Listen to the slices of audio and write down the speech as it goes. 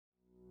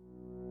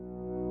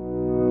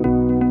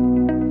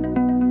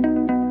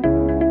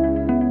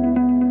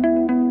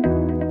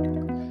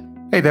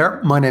Hey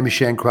there, my name is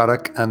Shane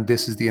Craddock, and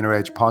this is the Inner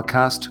Edge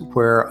podcast,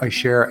 where I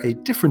share a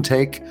different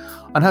take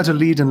on how to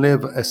lead and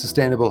live a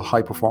sustainable,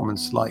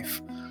 high-performance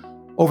life.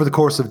 Over the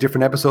course of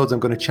different episodes, I'm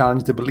going to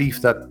challenge the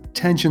belief that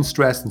tension,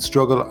 stress, and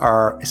struggle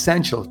are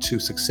essential to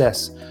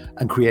success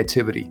and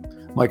creativity.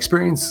 My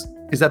experience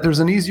is that there's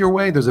an easier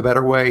way, there's a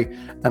better way,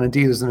 and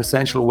indeed there's an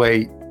essential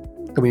way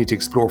that we need to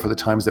explore for the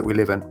times that we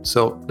live in.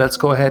 So let's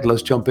go ahead,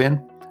 let's jump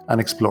in and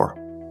explore.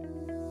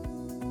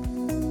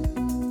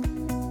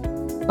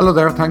 Hello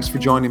there, thanks for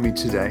joining me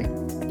today.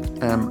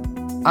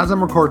 As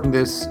I'm recording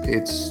this,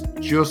 it's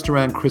just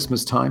around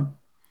Christmas time.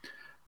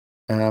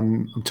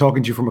 I'm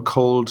talking to you from a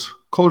colder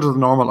than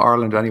normal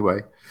Ireland anyway.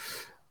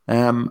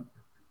 And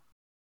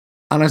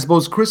I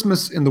suppose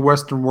Christmas in the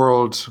Western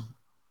world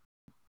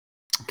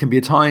can be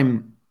a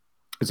time,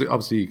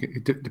 obviously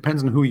it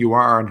depends on who you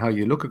are and how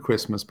you look at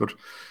Christmas, but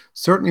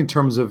certainly in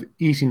terms of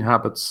eating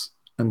habits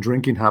and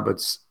drinking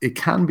habits, it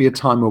can be a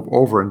time of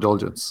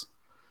overindulgence.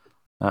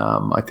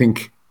 I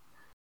think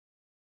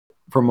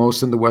for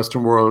most in the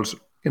Western world,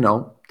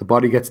 the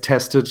body gets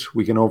tested.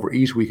 We can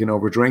overeat, we can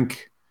overdrink.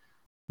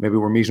 Maybe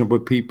we're meeting up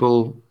with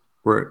people,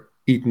 we're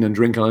eating and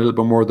drinking a little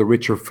bit more of the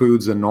richer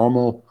foods than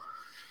normal.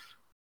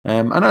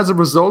 And as a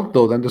result,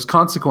 though, then there's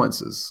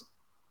consequences.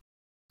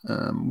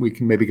 We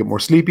can maybe get more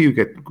sleepy, we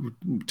get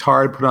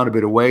tired, put on a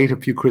bit of weight, a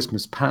few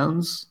Christmas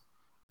pounds.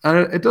 And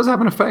it does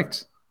have an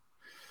effect.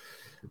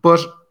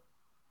 But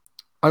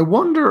I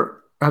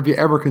wonder, have you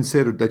ever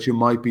considered that you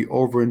might be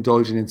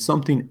overindulging in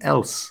something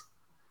else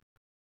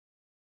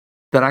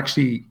that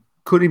actually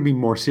could even be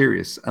more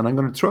serious? And I'm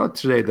going to throw out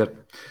today that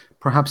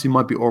perhaps you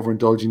might be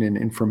overindulging in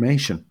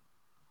information.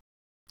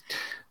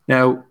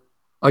 Now,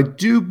 I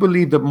do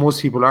believe that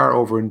most people are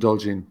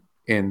overindulging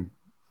in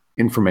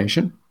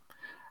information.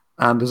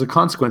 And there's a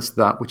consequence to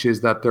that, which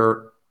is that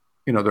their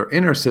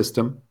inner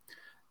system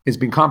is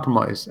being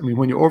compromised. I mean,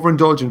 when you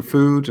overindulge in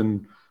food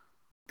and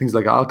things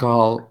like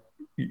alcohol,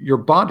 your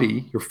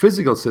body, your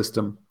physical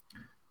system,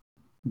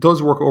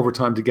 does work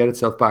overtime to get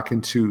itself back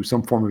into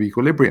some form of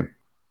equilibrium.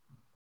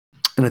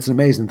 And it's an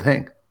amazing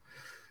thing.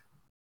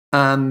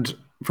 And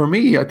for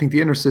me, I think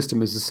the inner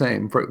system is the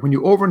same. When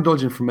you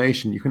overindulge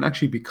information, you can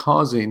actually be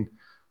causing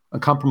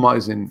and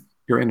compromising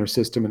your inner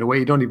system in a way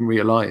you don't even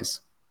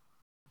realize.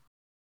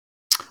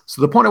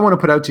 So the point I want to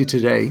put out to you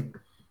today,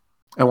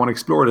 I want to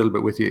explore a little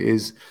bit with you,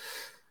 is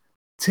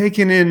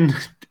taking in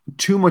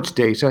too much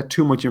data,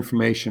 too much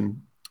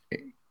information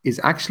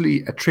is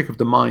actually a trick of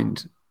the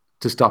mind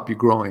to stop you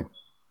growing.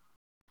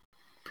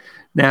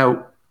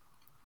 Now,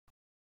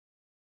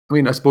 I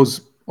mean, I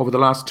suppose over the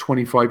last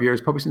 25 years,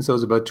 probably since I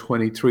was about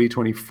 23,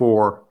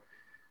 24,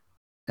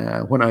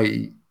 when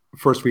I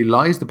first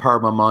realized the power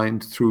of my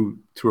mind through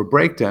a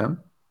breakdown,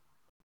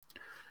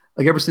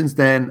 like ever since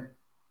then,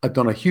 I've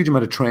done a huge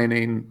amount of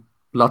training,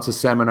 lots of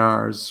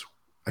seminars,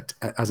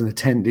 as an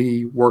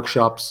attendee,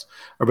 workshops.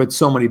 I've read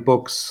so many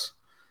books,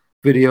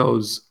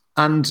 videos.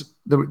 And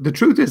the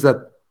truth is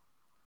that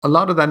a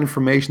lot of that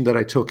information that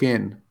I took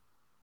in,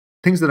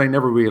 things that I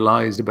never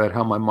realized about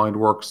how my mind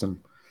works and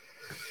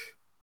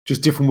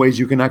just different ways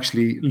you can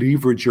actually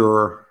leverage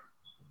your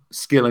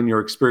skill and your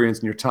experience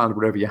and your talent,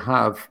 whatever you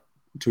have,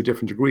 to a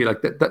different degree.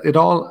 Like that it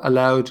all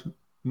allowed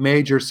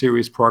major,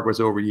 serious progress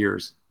over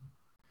years.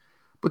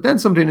 But then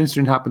something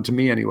interesting happened to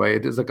me anyway.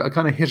 It is like I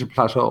kind of hit a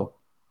plateau.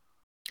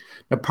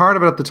 Now, part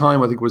of it at the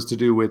time, I think, was to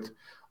do with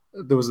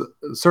there was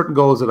certain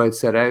goals that I'd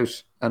set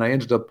out, and I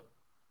ended up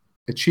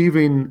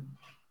achieving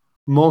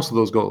most of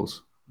those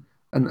goals.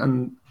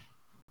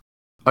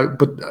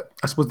 But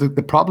I suppose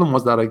the problem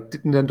was that I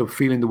didn't end up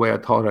feeling the way I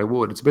thought I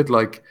would. It's a bit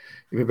like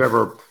if you've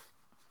ever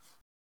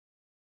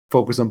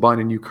focused on buying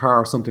a new car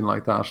or something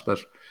like that, that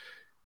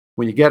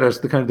when you get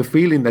it, the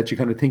feeling that you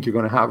kind of think you're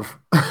going to have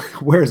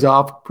wears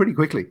off pretty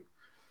quickly.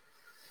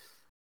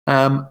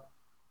 And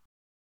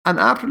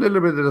after a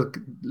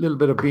little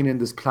bit of being in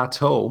this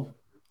plateau,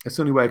 it's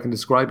the only way I can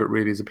describe it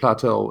really as a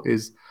plateau,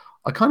 is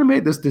I kind of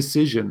made this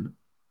decision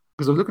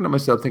because I was looking at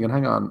myself thinking,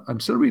 hang on, I'm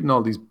still reading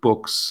all these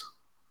books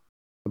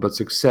about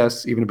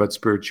success, even about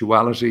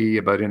spirituality,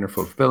 about inner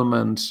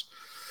fulfillment.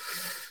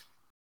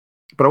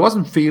 But I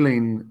wasn't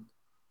feeling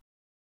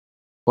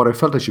what I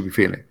felt I should be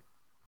feeling.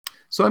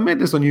 So I made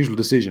this unusual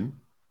decision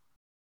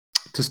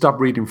to stop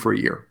reading for a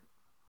year.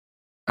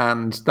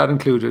 And that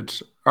included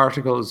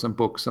articles and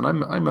books. And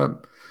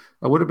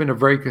I would have been a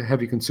very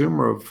heavy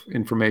consumer of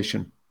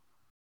information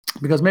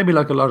because maybe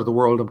like a lot of the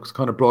world, I was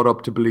kind of brought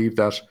up to believe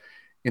that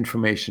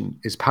information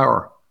is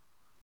power.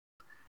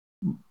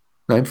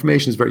 Now,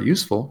 information is very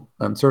useful,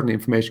 and certainly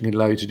information can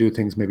allow you to do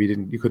things maybe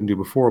you couldn't do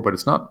before, but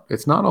it's not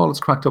all it's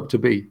cracked up to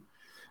be.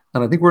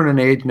 And I think we're in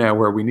an age now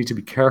where we need to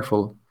be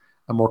careful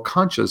and more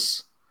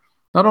conscious,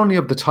 not only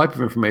of the type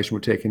of information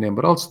we're taking in,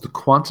 but also the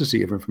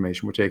quantity of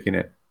information we're taking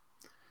in.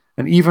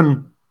 And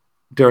even,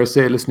 dare I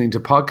say, listening to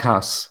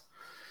podcasts,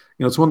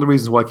 it's one of the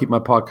reasons why I keep my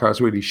podcasts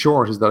really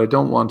short, is that I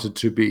don't want it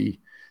to be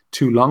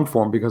too long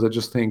form, because I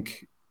just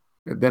think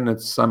then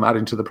I'm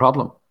adding to the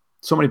problem.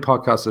 So many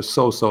podcasts are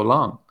so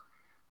long.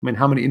 I mean,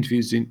 how many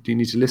interviews do you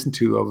need to listen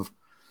to of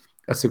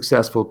a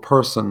successful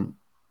person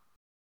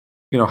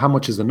how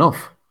much is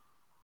enough?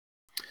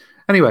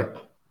 Anyway,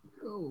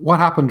 what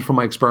happened from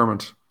my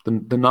experiment,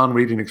 the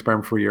non-reading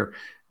experiment for a year?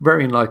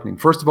 Very enlightening.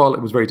 First of all,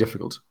 it was very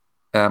difficult.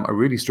 I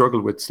really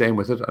struggled with staying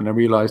with it, and I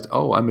realized,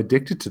 oh, I'm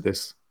addicted to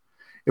this.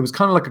 It was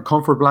kind of like a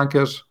comfort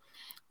blanket.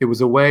 It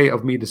was a way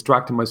of me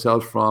distracting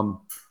myself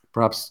from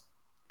perhaps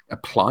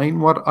applying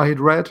what I had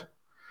read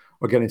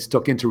or getting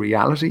stuck into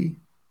reality.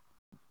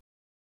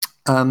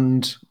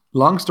 And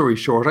long story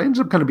short, I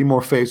ended up kind of being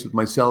more faced with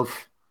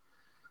myself.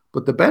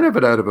 But the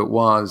benefit out of it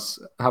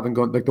was having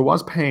gone, like, there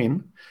was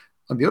pain.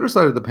 On the other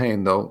side of the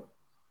pain, though,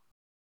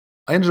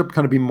 I ended up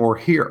kind of being more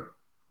here.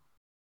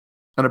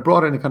 And it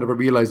brought in a kind of a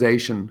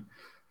realization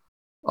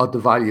of the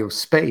value of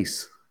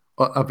space,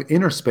 of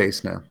inner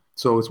space now.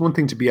 So it's one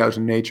thing to be out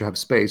in nature, have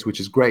space, which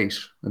is great.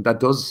 And that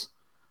does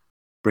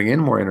bring in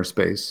more inner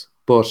space.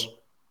 But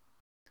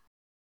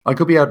I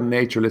could be out in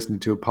nature listening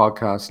to a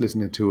podcast,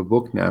 listening to a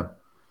book now,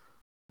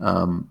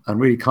 and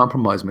really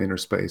compromise my inner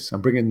space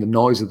and bring in the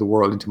noise of the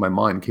world into my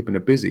mind, keeping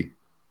it busy.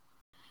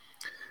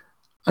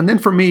 And then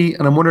for me,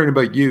 and I'm wondering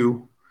about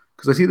you,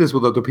 because I see this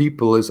with other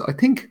people, is I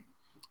think,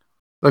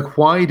 like,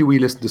 why do we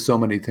listen to so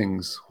many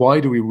things? Why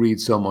do we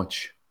read so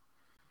much?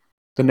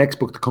 The next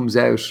book that comes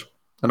out,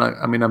 and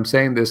I mean, I'm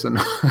saying this, and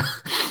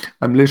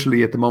I'm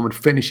literally at the moment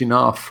finishing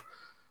off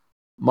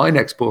my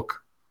next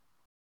book.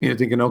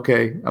 Thinking,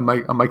 okay, am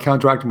I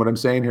counteracting what I'm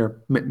saying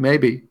here?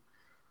 Maybe,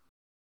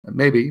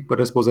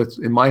 but I suppose that's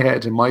in my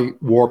head, in my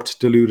warped,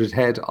 deluded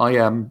head, I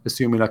am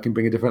assuming I can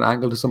bring a different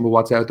angle to some of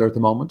what's out there at the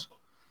moment.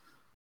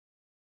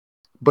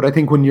 But I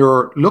think when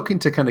you're looking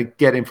to kind of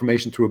get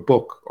information through a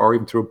book or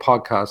even through a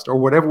podcast or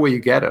whatever way you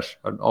get it,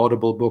 an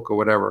audible book or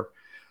whatever,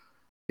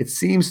 it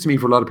seems to me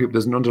for a lot of people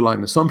there's an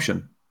underlying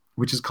assumption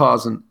which is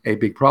causing a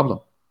big problem.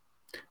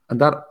 And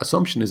that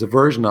assumption is a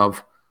version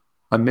of,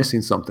 I'm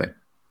missing something.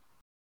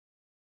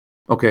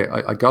 Okay,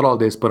 I got all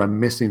this, but I'm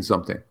missing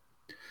something.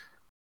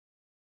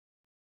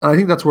 And I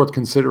think that's worth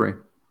considering,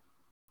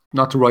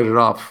 not to write it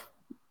off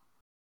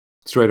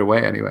straight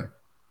away anyway.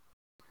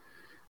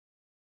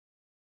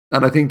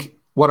 And I think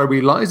what I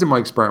realized in my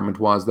experiment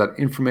was that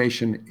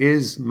information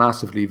is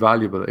massively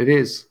valuable. It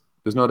is.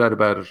 There's no doubt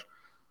about it.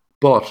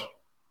 But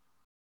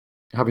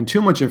having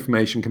too much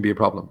information can be a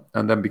problem.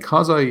 And then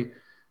because I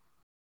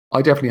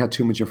definitely had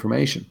too much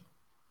information,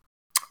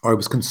 or I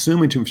was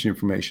consuming too much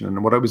information,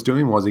 and what I was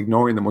doing was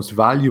ignoring the most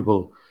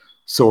valuable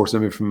source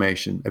of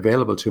information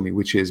available to me,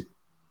 which is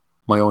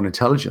my own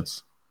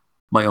intelligence,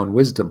 my own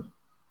wisdom.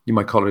 You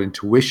might call it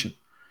intuition.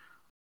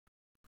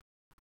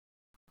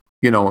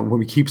 And when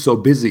we keep so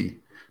busy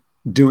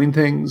doing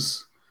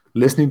things,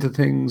 listening to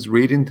things,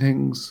 reading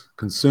things,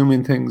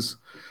 consuming things,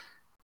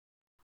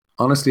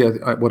 honestly,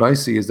 what I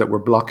see is that we're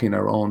blocking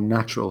our own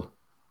natural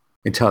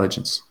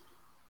intelligence.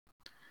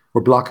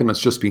 We're blocking us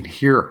just being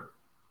here,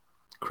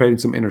 creating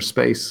some inner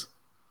space.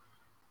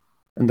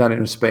 And that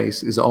inner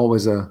space is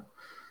always a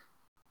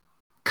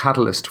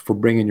catalyst for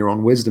bringing your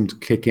own wisdom to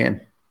kick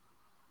in.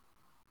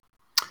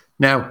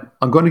 Now,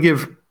 I'm going to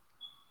give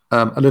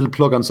a little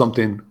plug on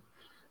something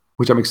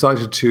which I'm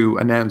excited to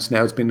announce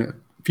now. It's been a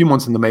few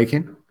months in the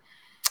making,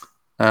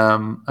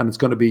 and it's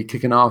going to be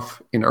kicking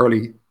off in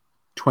early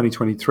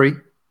 2023.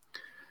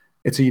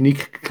 It's a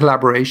unique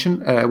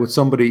collaboration with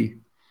somebody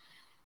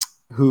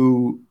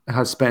who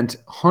has spent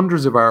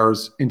hundreds of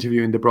hours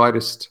interviewing the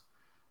brightest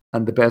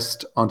and the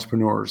best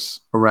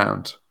entrepreneurs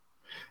around.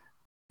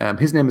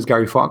 His name is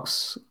Gary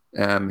Fox.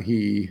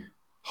 He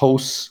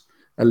hosts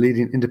a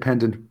leading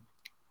independent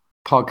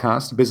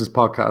podcast, a business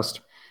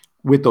podcast,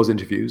 with those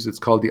interviews. It's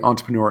called The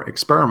Entrepreneur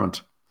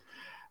Experiment.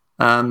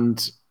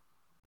 And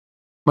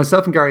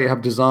myself and Gary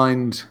have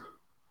designed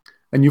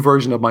a new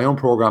version of my own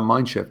program,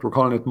 Mindshift. We're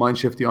calling it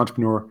Mindshift, The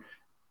Entrepreneur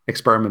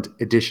Experiment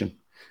Edition.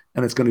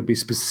 And it's going to be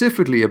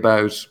specifically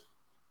about,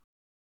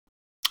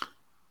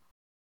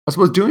 I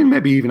suppose,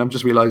 I'm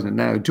just realizing it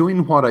now,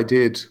 doing what I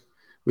did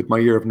with my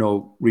year of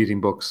no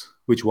reading books,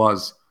 which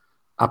was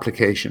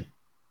application,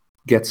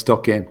 get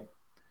stuck in,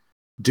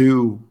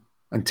 do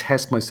and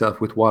test myself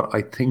with what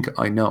I think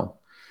I know.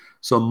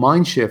 So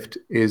Mindshift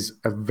is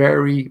a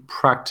very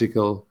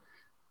practical,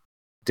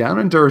 down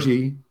and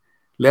dirty,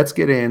 let's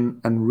get in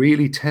and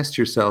really test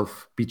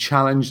yourself, be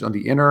challenged on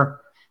the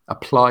inner,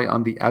 apply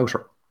on the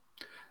outer.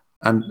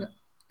 And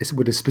it's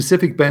with a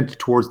specific bent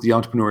towards the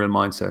entrepreneurial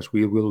mindset.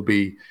 We will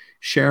be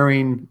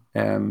sharing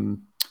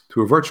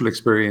through a virtual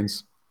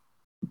experience.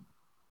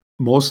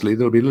 Mostly,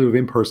 there'll be a little bit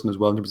of in-person as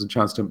well. There was a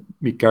chance to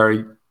meet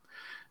Gary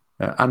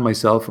and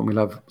myself, and we'll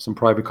have some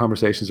private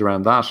conversations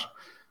around that.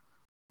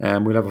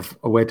 We'll have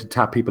a way to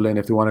tap people in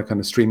if they want to kind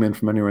of stream in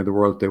from anywhere in the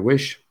world they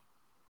wish.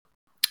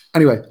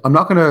 Anyway, I'm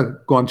not going to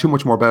go on too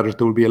much more about it.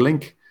 There will be a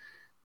link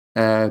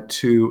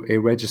to a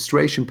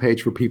registration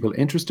page for people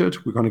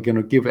interested. We're going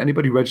to give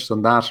anybody registered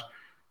on that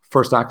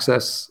first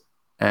access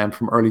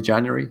from early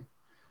January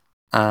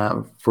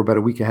for about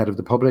a week ahead of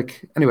the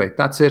public. Anyway,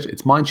 that's it.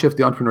 It's Mindshift,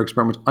 the Entrepreneur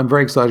Experiment. I'm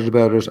very excited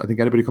about it. I think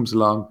anybody comes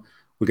along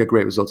will get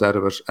great results out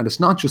of it. And it's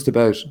not just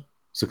about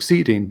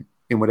succeeding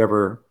in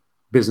whatever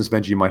business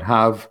venture you might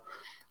have.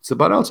 It's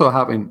about also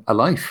having a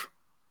life.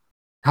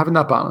 having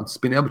that balance,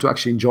 being able to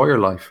actually enjoy your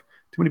life.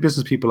 Too many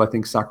business people, I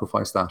think,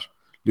 sacrifice that,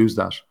 lose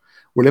that.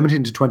 We're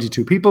limited to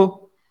 22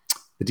 people.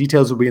 The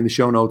details will be in the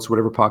show notes.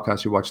 Whatever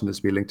podcast you're watching, this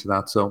will be a link to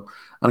that. So, and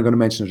I'm going to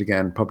mention it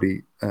again,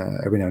 probably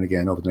every now and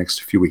again over the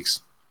next few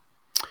weeks.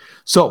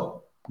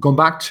 So, going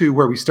back to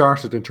where we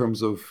started in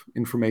terms of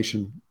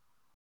information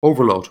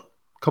overload,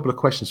 a couple of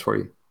questions for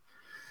you.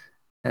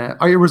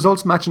 Are your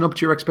results matching up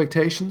to your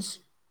expectations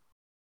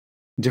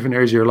in different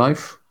areas of your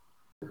life?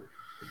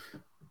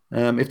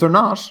 If they're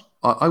not,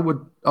 I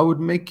would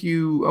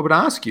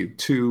ask you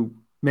to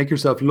make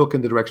yourself look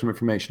in the direction of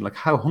information. Like,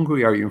 how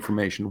hungry are you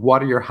information?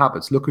 What are your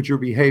habits? Look at your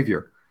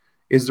behavior.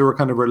 Is there a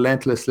kind of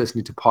relentless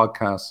listening to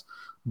podcasts,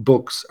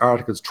 books,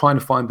 articles, trying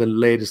to find the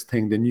latest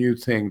thing, the new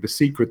thing, the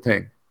secret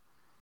thing?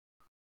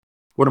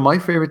 One of my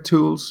favorite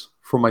tools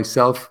for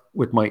myself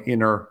with my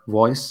inner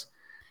voice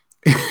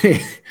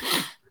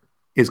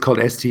is called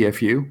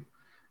STFU.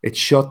 It's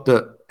shut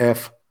the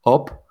F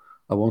up.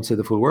 I won't say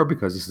the full word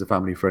because this is a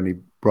family-friendly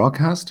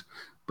broadcast,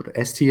 but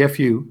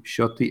STFU,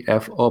 shut the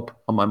F up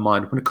on my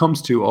mind. When it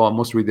comes to, I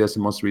must read this, I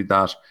must read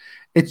that,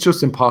 it's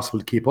just impossible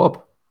to keep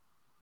up.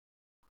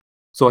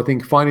 So I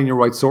think finding your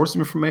right source of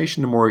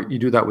information, the more you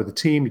do that with a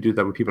team, you do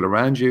that with people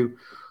around you,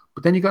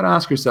 but then you got to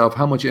ask yourself,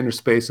 how much inner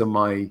space am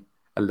I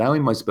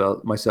allowing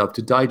myself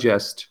to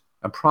digest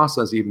and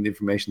process even the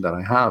information that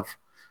I have,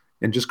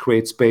 and just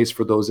create space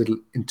for those little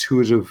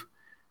intuitive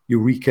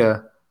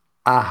eureka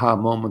aha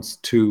moments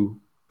to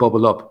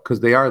bubble up, because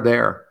they are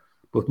there.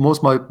 But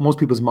most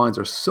people's minds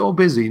are so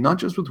busy, not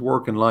just with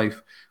work and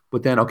life,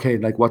 but then, okay,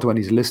 like, what do I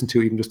need to listen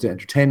to even just to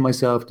entertain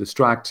myself,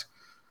 distract?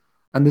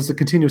 And there's a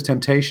continuous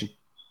temptation.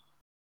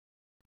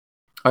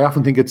 I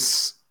often think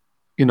it's,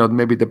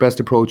 maybe the best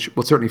approach,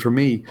 well, certainly for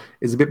me,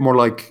 is a bit more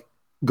like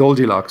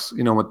Goldilocks,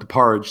 with the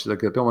porridge.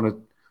 Like, I don't want it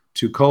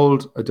too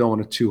cold, I don't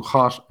want it too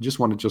hot, I just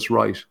want it just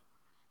right.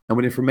 And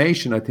with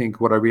information, I think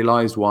what I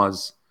realized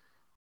was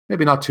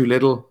maybe not too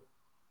little,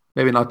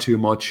 maybe not too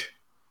much,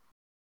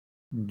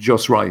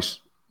 just right.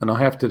 And I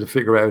have to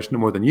figure out, no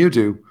more than you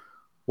do,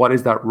 what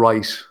is that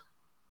right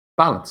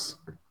balance?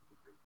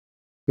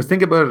 Because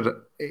think about it,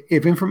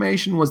 if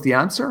information was the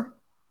answer,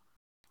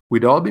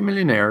 we'd all be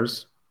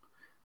millionaires,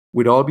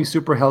 we'd all be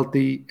super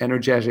healthy,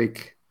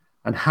 energetic,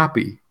 and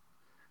happy.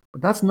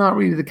 But that's not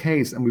really the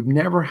case. And we've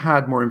never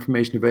had more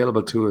information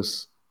available to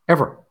us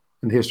ever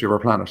in the history of our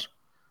planet.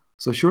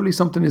 So surely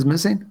something is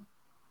missing.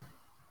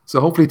 So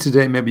hopefully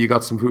today, maybe you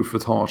got some food for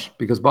thought,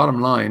 because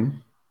bottom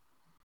line,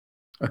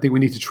 I think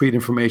we need to treat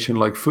information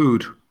like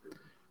food,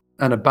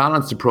 and a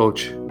balanced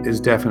approach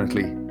is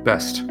definitely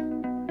best.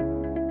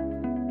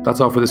 That's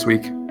all for this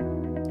week.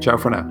 Ciao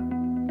for now.